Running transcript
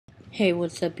Hey,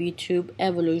 what's up YouTube?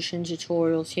 Evolution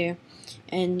Tutorials here,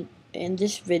 and in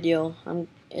this video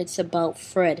it's about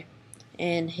Fred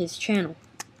and his channel.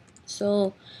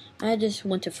 So I just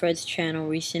went to Fred's channel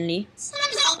recently,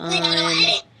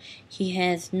 and he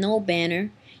has no banner.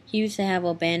 He used to have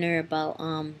a banner about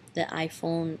the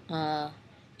iPhone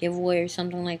giveaway or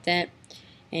something like that,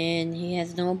 and he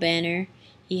has no banner.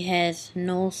 He has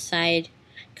no side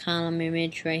column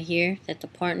image right here that the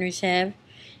partners have,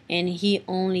 and he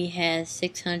only has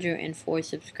 604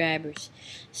 subscribers.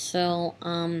 So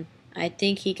I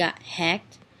think he got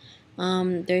hacked.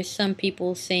 There's some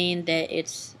people saying that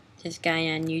it's this guy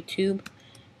on YouTube.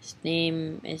 His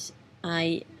name is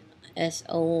ISOPH.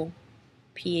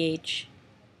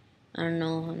 I don't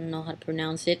know how to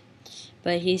pronounce it,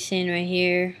 but he's saying right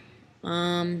here,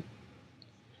 oh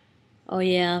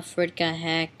yeah, Fred got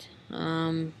hacked.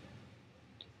 There's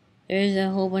a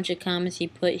whole bunch of comments he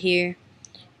put here,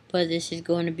 but this is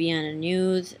going to be on the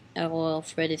news. LOL,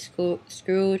 Fred is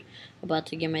screwed. About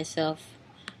to get myself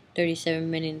 37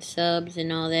 million subs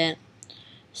and all that.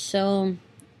 So,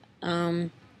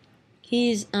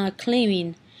 he's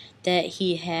claiming that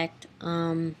he hacked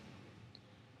Fred.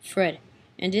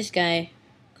 And this guy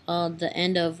called The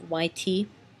End of YT,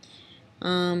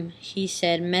 he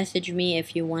said, message me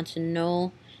if you want to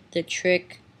know the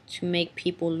trick to make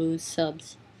people lose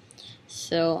subs.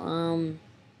 So,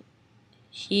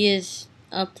 he is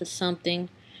up to something.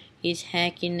 He's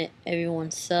hacking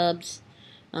everyone's subs,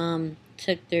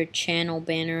 took their channel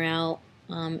banner out,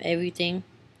 everything.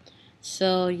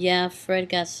 So yeah, Fred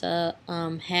got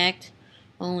hacked.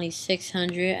 Only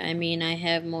 600. I mean, I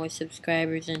have more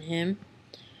subscribers than him.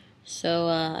 So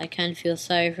I kind of feel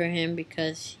sorry for him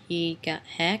because he got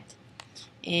hacked.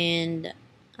 And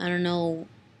I don't know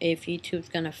if YouTube's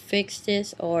gonna fix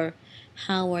this or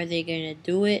how are they gonna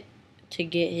do it to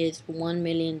get his 1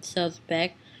 million subs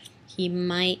back. He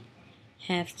might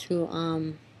have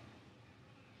to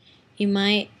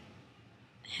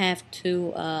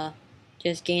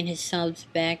just gain his subs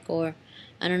back, or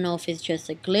I don't know if it's just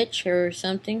a glitch or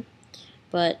something.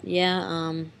 But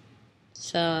yeah,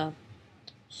 it's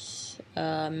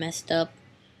messed up.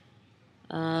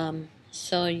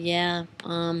 So yeah,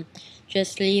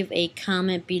 just leave a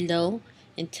comment below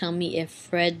and tell me if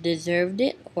Fred deserved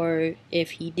it or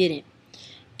if he didn't.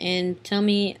 And tell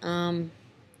me,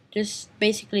 just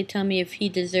basically tell me if he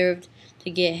deserved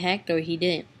to get hacked or he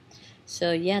didn't.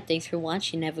 So yeah, thanks for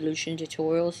watching Evolution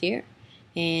Tutorials here,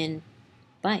 and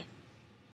bye.